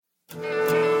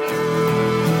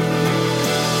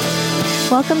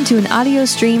Welcome to an audio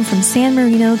stream from San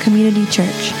Marino Community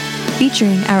Church,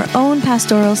 featuring our own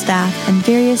pastoral staff and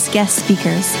various guest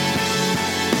speakers.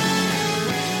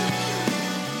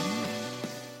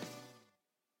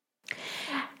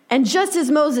 And just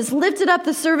as Moses lifted up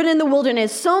the servant in the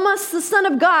wilderness, so must the Son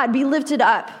of God be lifted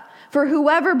up. For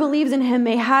whoever believes in him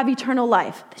may have eternal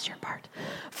life. This is your part.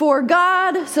 For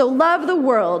God so loved the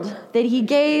world that he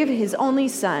gave his only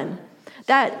Son,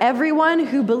 that everyone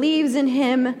who believes in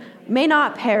him may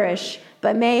not perish,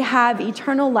 but may have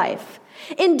eternal life.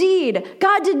 Indeed,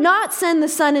 God did not send the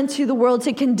Son into the world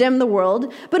to condemn the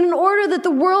world, but in order that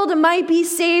the world might be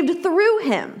saved through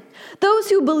him. Those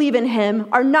who believe in him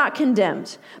are not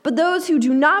condemned, but those who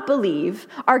do not believe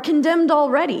are condemned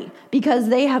already, because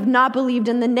they have not believed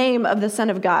in the name of the Son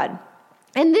of God.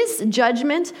 In this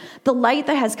judgment, the light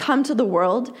that has come to the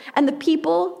world, and the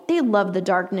people, they love the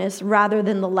darkness rather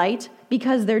than the light,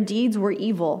 because their deeds were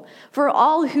evil. For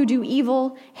all who do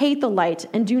evil hate the light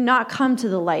and do not come to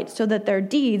the light, so that their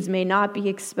deeds may not be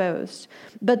exposed.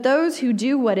 But those who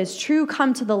do what is true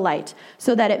come to the light,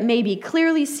 so that it may be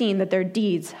clearly seen that their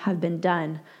deeds have been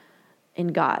done in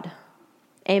God.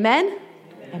 Amen?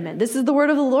 Amen. Amen. This is the word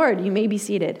of the Lord. You may be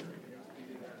seated.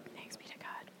 Thanks be to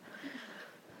God.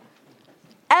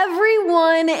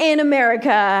 Everyone in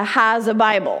America has a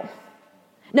Bible.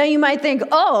 Now you might think,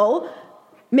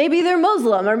 maybe they're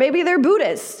Muslim or maybe they're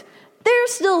Buddhist.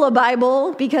 There's still a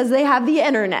Bible because they have the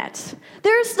internet.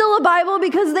 There's still a Bible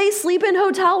because they sleep in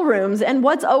hotel rooms. And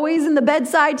what's always in the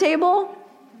bedside table?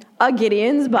 A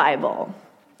Gideon's Bible.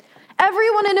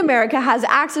 Everyone in America has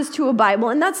access to a Bible,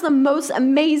 and that's the most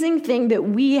amazing thing that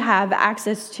we have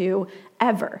access to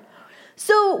ever.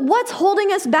 So what's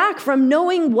holding us back from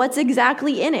knowing what's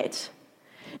exactly in it?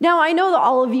 Now, I know that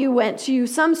all of you went to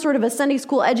some sort of a Sunday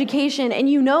school education, and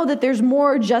you know that there's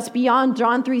more just beyond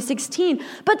John 3:16.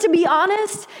 But to be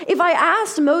honest, if I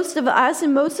asked most of us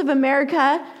and most of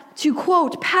America to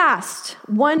quote past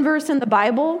one verse in the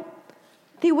Bible,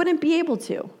 they wouldn't be able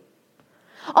to.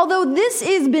 Although this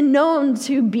has been known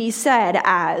to be said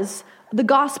as the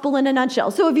gospel in a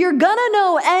nutshell. So if you're gonna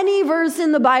know any verse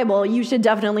in the Bible, you should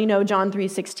definitely know John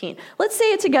 3:16. Let's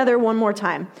say it together one more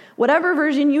time. Whatever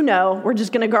version you know, we're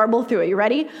just gonna garble through it. You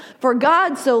ready? For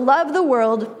God so loved the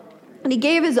world, and he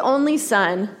gave his only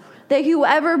Son, that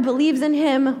whoever believes in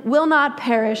him will not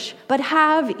perish, but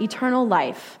have eternal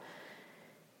life.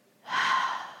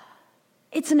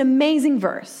 It's an amazing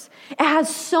verse. It has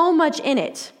so much in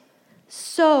it.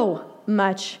 So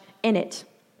much in it.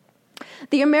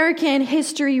 The American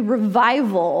history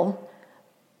revival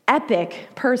epic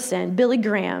person, Billy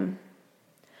Graham,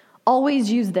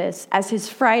 always used this as his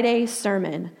Friday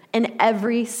sermon in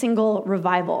every single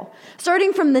revival.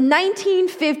 Starting from the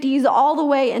 1950s all the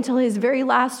way until his very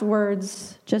last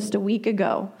words just a week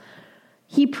ago,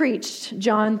 he preached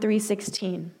John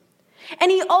 3:16.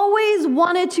 And he always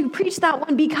wanted to preach that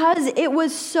one because it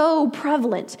was so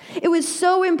prevalent. It was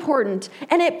so important.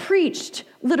 And it preached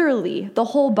literally the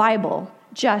whole Bible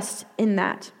just in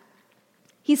that.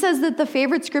 He says that the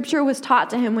favorite scripture was taught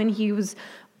to him when he was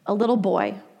a little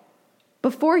boy.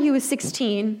 Before he was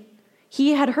 16,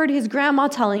 he had heard his grandma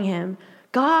telling him,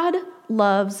 God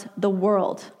loves the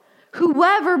world.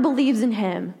 Whoever believes in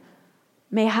him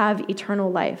may have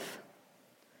eternal life.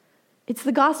 It's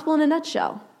the gospel in a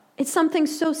nutshell. It's something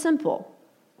so simple.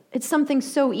 It's something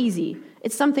so easy.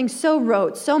 It's something so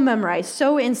rote, so memorized,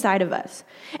 so inside of us.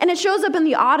 And it shows up in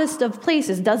the oddest of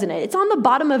places, doesn't it? It's on the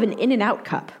bottom of an In-N-Out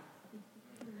cup.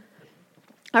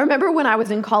 I remember when I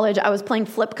was in college, I was playing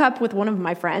flip cup with one of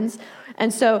my friends.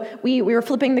 And so we were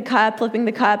flipping the cup,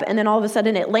 and then all of a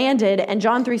sudden it landed, and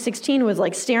John 3:16 was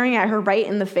like staring at her right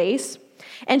in the face.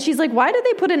 And she's like, why did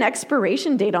they put an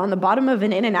expiration date on the bottom of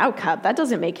an In-N-Out cup? That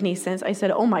doesn't make any sense. I said,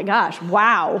 oh my gosh,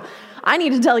 wow. I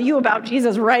need to tell you about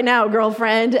Jesus right now,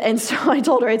 girlfriend. And so I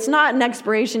told her, it's not an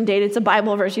expiration date, it's a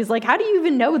Bible verse. She's like, how do you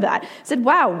even know that? I said,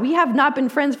 wow, we have not been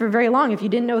friends for very long if you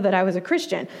didn't know that I was a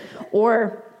Christian.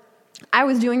 Or I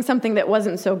was doing something that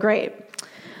wasn't so great.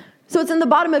 So it's in the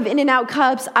bottom of In-N-Out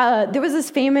cups. There was this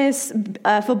famous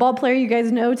football player, you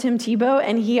guys know, Tim Tebow,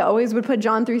 and he always would put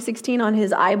John 3:16 on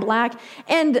his eye black.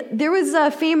 And there was a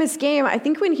famous game, I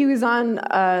think when he was on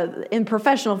in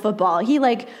professional football, he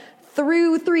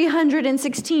threw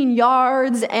 316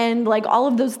 yards and all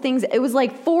of those things. It was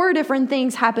 4 different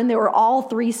things happened. They were all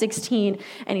 316.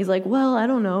 And he's like, well, I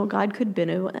don't know. God could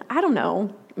been, I don't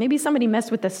know. Maybe somebody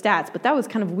messed with the stats, but that was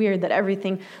kind of weird that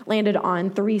everything landed on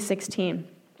 316.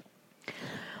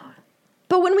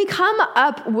 But when we come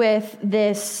up with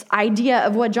this idea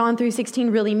of what John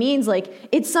 3:16 really means,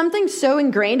 it's something so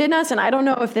ingrained in us, and I don't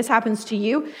know if this happens to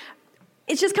you.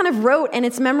 it's just kind of rote and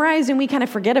it's memorized and we kind of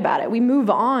forget about it. We move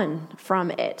on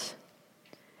from it.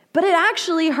 But it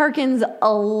actually harkens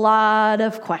a lot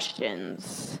of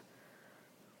questions.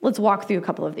 Let's walk through a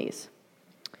couple of these.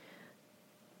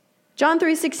 John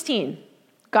 3:16,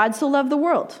 God so loved the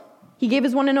world. He gave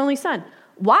his one and only son.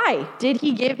 Why did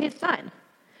he give his son?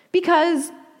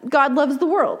 Because God loves the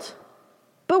world.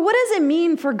 But what does it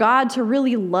mean for God to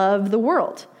really love the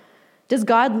world? Does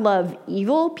God love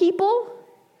evil people,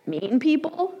 mean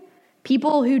people,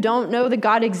 people who don't know that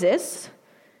God exists?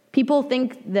 People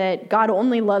think that God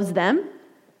only loves them.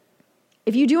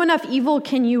 If you do enough evil,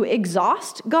 can you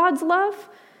exhaust God's love?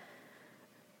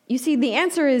 You see, the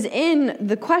answer is in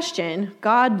the question,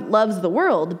 God loves the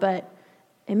world, but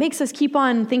it makes us keep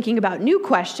on thinking about new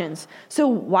questions. So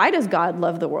why does God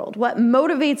love the world? What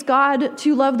motivates God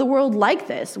to love the world like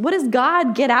this? What does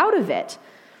God get out of it?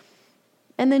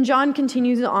 And then John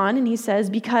continues on and he says,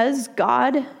 because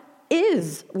God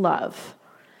is love.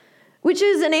 Which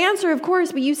is an answer, of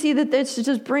course, but you see that this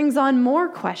just brings on more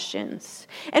questions.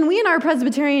 And we in our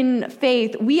Presbyterian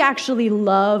faith, we actually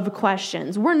love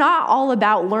questions. We're not all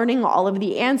about learning all of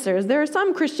the answers. There are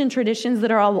some Christian traditions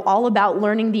that are all about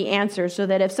learning the answers, so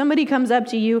that if somebody comes up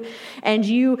to you and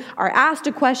you are asked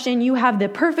a question, you have the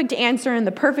perfect answer and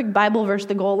the perfect Bible verse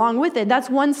to go along with it. That's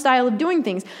one style of doing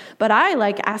things. But I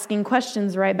like asking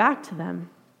questions right back to them.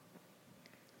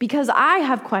 Because I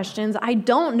have questions, I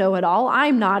don't know it all,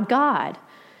 I'm not God.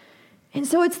 And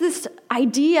so it's this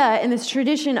idea and this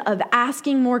tradition of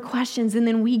asking more questions, and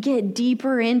then we get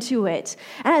deeper into it.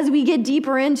 And as we get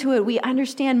deeper into it, we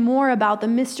understand more about the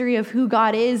mystery of who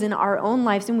God is in our own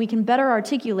lives, and we can better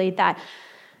articulate that.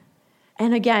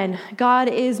 And again, God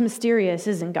is mysterious,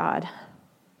 isn't God?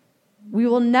 We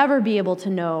will never be able to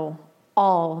know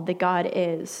all that God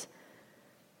is.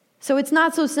 So it's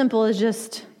not so simple as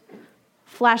just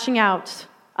flashing out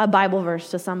a Bible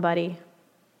verse to somebody.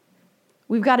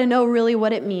 We've got to know really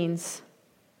what it means.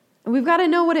 And we've got to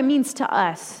know what it means to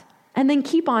us, and then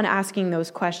keep on asking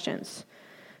those questions.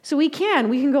 So we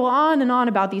can go on and on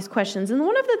about these questions. And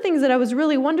one of the things that I was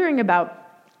really wondering about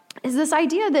is this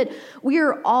idea that we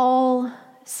are all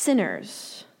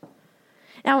sinners.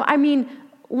 Now, I mean,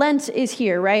 Lent is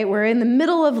here, right? We're in the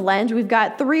middle of Lent. We've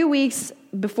got 3 weeks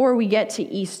before we get to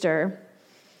Easter.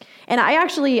 And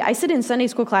I sit in Sunday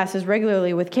school classes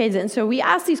regularly with kids, and so we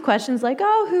ask these questions like,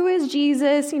 oh, who is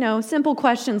Jesus? Simple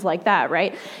questions like that,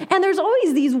 right? And there's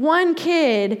always these one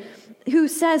kid who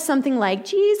says something like,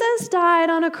 Jesus died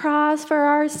on a cross for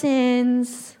our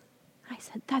sins. I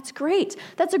said, that's great.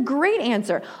 That's a great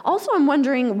answer. Also, I'm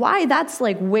wondering why that's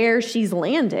like where she's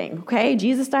landing, okay?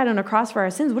 Jesus died on a cross for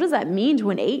our sins. What does that mean to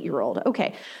an 8-year-old?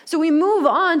 Okay, so we move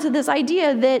on to this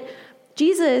idea that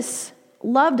Jesus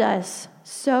loved us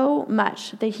so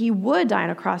much that he would die on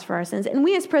a cross for our sins. And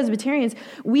we as Presbyterians,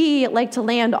 we like to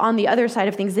land on the other side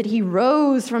of things, that he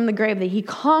rose from the grave, that he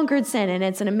conquered sin, and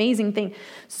it's an amazing thing.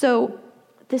 So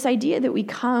this idea that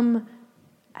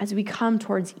as we come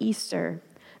towards Easter,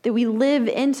 that we live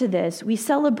into this, we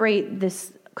celebrate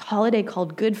this holiday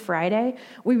called Good Friday,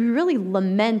 where we really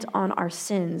lament on our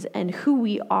sins and who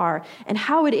we are and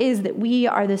how it is that we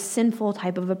are this sinful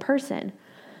type of a person.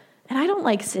 And I don't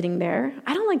like sitting there.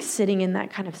 I don't like sitting in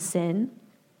that kind of sin.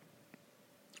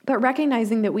 But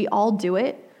recognizing that we all do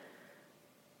it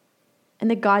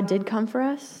and that God did come for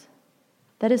us,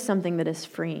 that is something that is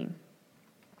freeing.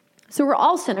 So we're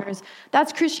all sinners.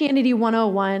 That's Christianity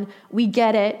 101. We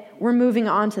get it. We're moving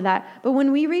on to that. But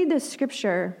when we read this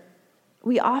scripture,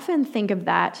 we often think of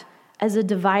that as a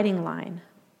dividing line.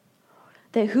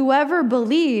 That whoever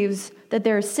believes that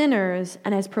they're sinners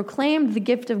and has proclaimed the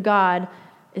gift of God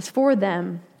is for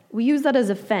them, we use that as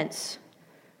a fence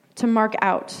to mark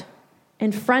out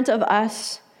in front of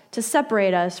us, to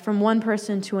separate us from one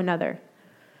person to another.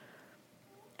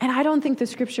 And I don't think the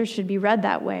scripture should be read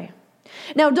that way.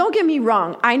 Now, don't get me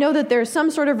wrong. I know that there's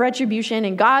some sort of retribution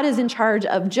and God is in charge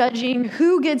of judging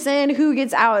who gets in, who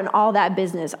gets out, and all that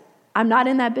business. I'm not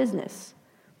in that business.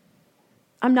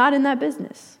 I'm not in that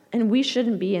business, and we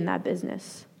shouldn't be in that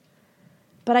business.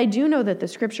 But I do know that the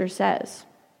scripture says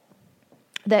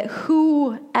that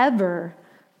whoever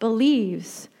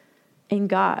believes in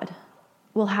God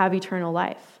will have eternal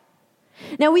life.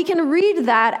 Now, we can read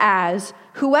that as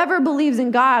whoever believes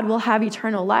in God will have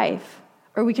eternal life,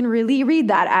 or we can really read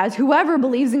that as whoever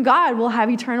believes in God will have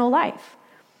eternal life.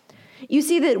 You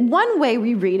see that one way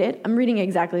we read it, I'm reading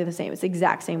exactly the same, it's the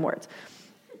exact same words.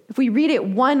 If we read it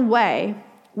one way,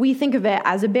 we think of it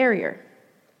as a barrier.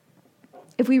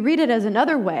 If we read it as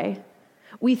another way,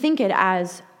 we think it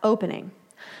as opening.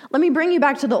 Let me bring you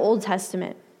back to the Old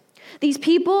Testament. These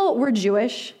people were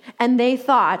Jewish, and they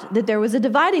thought that there was a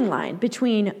dividing line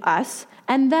between us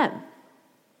and them.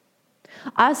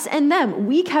 Us and them.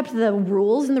 We kept the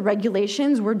rules and the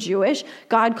regulations. We're Jewish.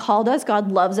 God called us.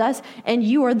 God loves us. And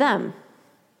you are them.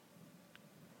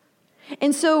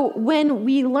 And so when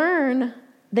we learn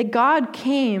that God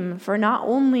came for not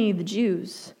only the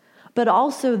Jews, but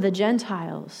also the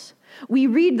Gentiles, we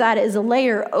read that as a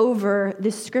layer over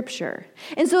this scripture.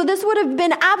 And so this would have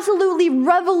been absolutely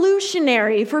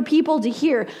revolutionary for people to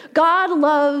hear. God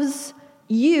loves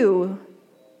you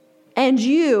and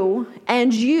you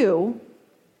and you,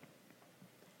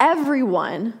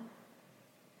 everyone.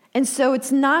 And so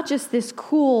it's not just this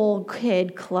cool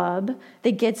kid club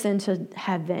that gets into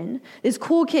heaven, this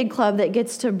cool kid club that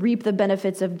gets to reap the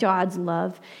benefits of God's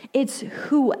love. It's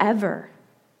whoever.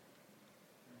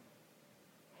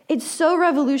 It's so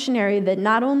revolutionary that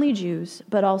not only Jews,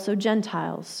 but also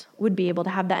Gentiles would be able to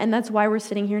have that. And that's why we're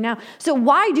sitting here now. So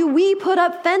why do we put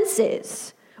up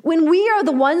fences when we are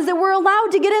the ones that were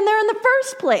allowed to get in there in the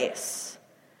first place?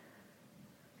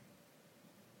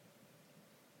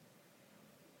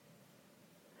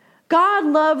 God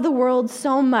loved the world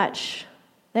so much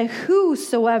that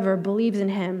whosoever believes in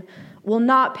him will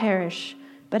not perish,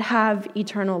 but have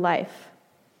eternal life.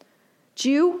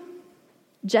 Jew,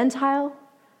 Gentile,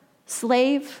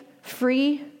 slave,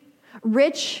 free,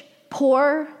 rich,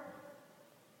 poor,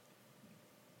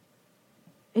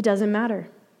 it doesn't matter.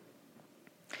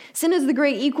 Sin is the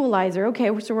great equalizer.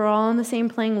 Okay, so we're all on the same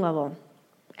playing level,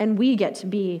 and we get to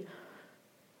be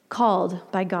called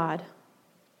by God.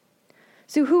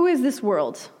 So who is this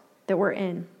world that we're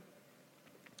in?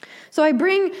 So I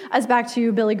bring us back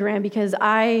to Billy Graham because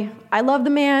I love the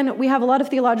man. We have a lot of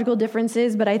theological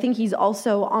differences, but I think he's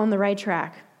also on the right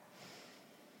track.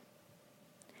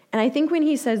 And I think when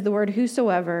he says the word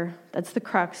whosoever, that's the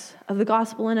crux of the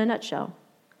gospel in a nutshell.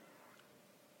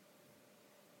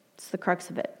 It's the crux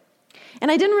of it. And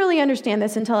I didn't really understand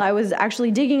this until I was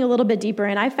actually digging a little bit deeper,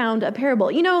 and I found a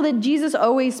parable. You know that Jesus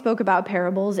always spoke about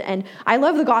parables, and I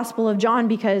love the Gospel of John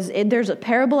because there's a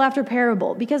parable after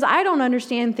parable, because I don't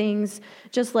understand things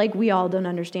just like we all don't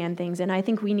understand things, and I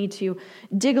think we need to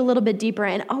dig a little bit deeper,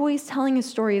 and always telling a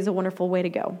story is a wonderful way to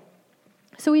go.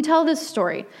 So we tell this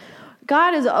story.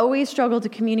 God has always struggled to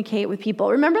communicate with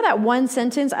people. Remember that one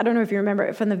sentence? I don't know if you remember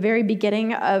it from the very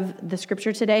beginning of the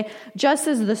scripture today. Just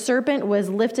as the serpent was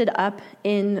lifted up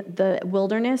in the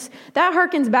wilderness, that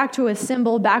harkens back to a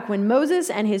symbol back when Moses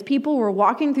and his people were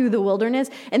walking through the wilderness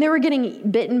and they were getting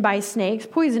bitten by snakes,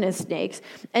 poisonous snakes.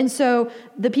 And so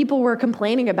the people were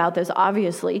complaining about this,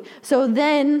 obviously. So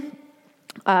then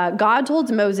God told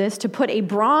Moses to put a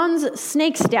bronze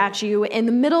snake statue in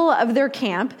the middle of their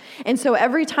camp. And so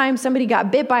every time somebody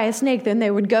got bit by a snake, then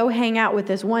they would go hang out with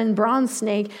this one bronze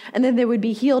snake, and then they would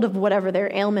be healed of whatever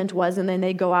their ailment was, and then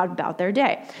they'd go out about their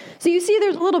day. So you see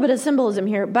there's a little bit of symbolism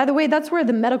here. By the way, that's where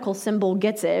the medical symbol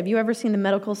gets it. Have you ever seen the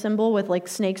medical symbol with like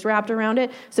snakes wrapped around it?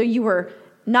 So you were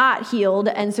not healed,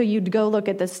 and so you'd go look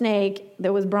at the snake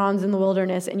that was bronze in the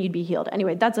wilderness, and you'd be healed.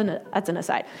 Anyway, that's an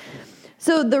aside.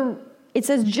 So it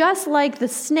says, just like the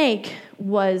snake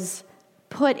was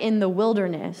put in the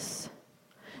wilderness.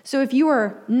 So if you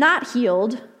were not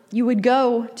healed, you would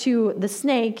go to the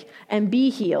snake and be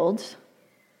healed.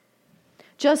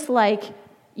 Just like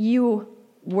you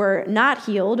were not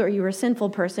healed or you were a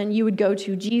sinful person, you would go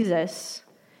to Jesus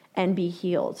and be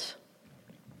healed.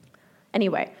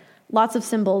 Anyway, lots of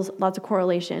symbols, lots of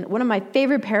correlation. One of my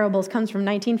favorite parables comes from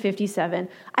 1957.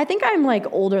 I think I'm like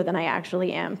older than I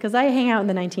actually am because I hang out in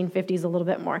the 1950s a little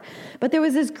bit more. But there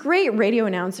was this great radio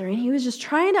announcer, and he was just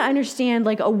trying to understand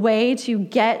like a way to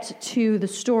get to the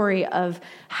story of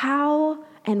how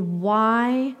and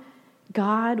why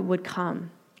God would come.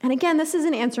 And again, this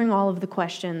isn't answering all of the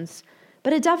questions,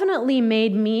 but it definitely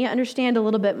made me understand a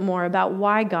little bit more about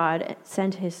why God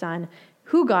sent his son,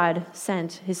 who God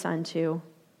sent his son to,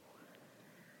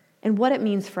 and what it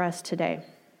means for us today.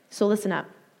 So listen up.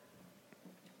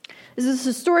 This is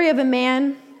a story of a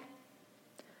man,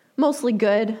 mostly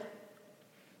good,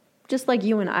 just like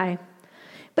you and I.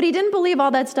 But he didn't believe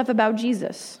all that stuff about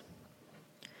Jesus.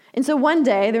 And so one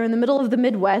day, they're in the middle of the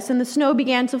Midwest, and the snow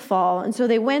began to fall. And so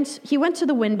he went to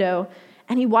the window,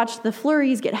 and he watched the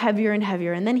flurries get heavier and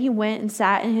heavier. And then he went and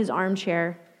sat in his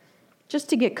armchair just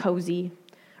to get cozy,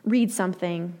 read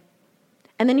something.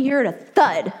 And then he heard a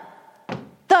thud.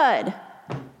 Thud,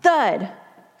 thud.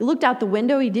 He looked out the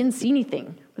window. He didn't see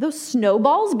anything. Were those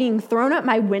snowballs being thrown at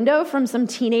my window from some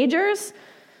teenagers?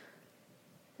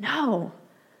 No,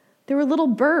 they were little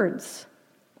birds.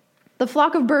 The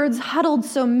flock of birds huddled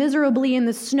so miserably in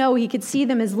the snow he could see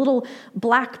them as little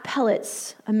black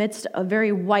pellets amidst a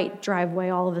very white driveway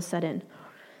all of a sudden.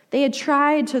 They had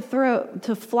tried to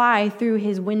fly through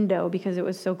his window because it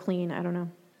was so clean. I don't know.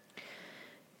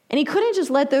 And he couldn't just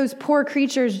let those poor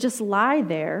creatures just lie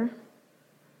there.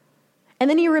 And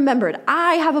then he remembered,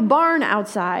 I have a barn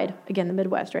outside. Again, the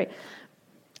Midwest, right?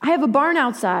 I have a barn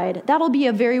outside. That'll be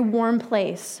a very warm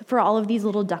place for all of these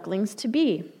little ducklings to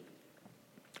be.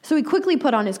 So he quickly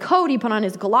put on his coat, he put on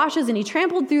his galoshes, and he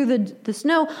trampled through the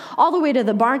snow all the way to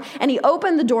the barn, and he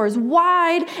opened the doors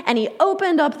wide, and he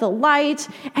opened up the light,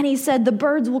 and he said, the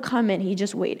birds will come in. He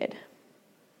just waited.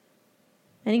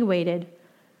 And he waited,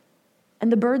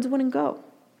 and the birds wouldn't go.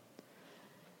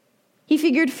 He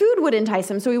figured food would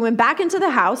entice him, so he went back into the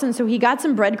house, and so he got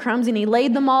some breadcrumbs, and he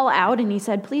laid them all out, and he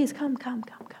said, please, come.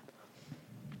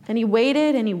 And he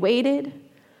waited,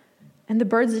 and the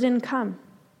birds didn't come.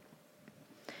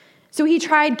 So he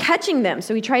tried catching them.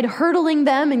 So he tried hurdling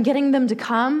them and getting them to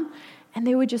come, and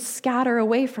they would just scatter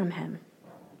away from him.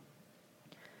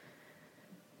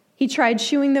 He tried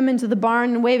shooing them into the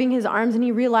barn and waving his arms, and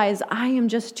he realized, I am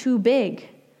just too big.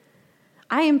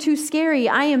 I am too scary.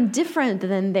 I am different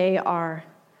than they are.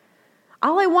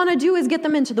 All I want to do is get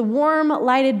them into the warm,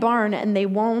 lighted barn, and they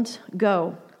won't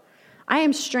go. I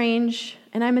am strange,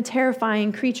 and I'm a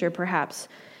terrifying creature, perhaps.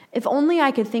 If only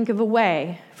I could think of a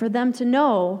way for them to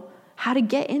know how to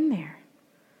get in there,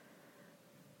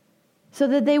 so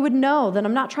that they would know that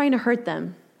I'm not trying to hurt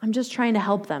them. I'm just trying to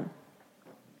help them.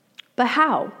 But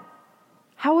how?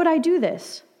 How would I do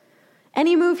this?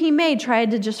 Any move he made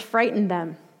tried to just frighten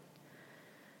them.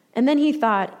 And then he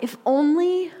thought, if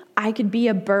only I could be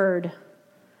a bird,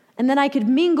 and then I could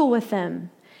mingle with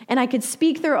them, and I could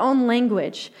speak their own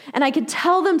language, and I could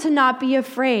tell them to not be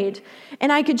afraid,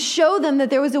 and I could show them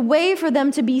that there was a way for them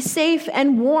to be safe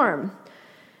and warm,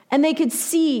 and they could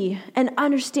see and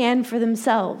understand for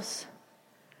themselves.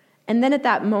 And then at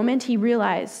that moment, he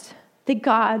realized that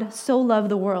God so loved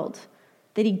the world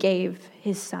that he gave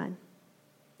his son.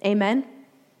 Amen?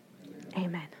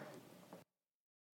 Amen.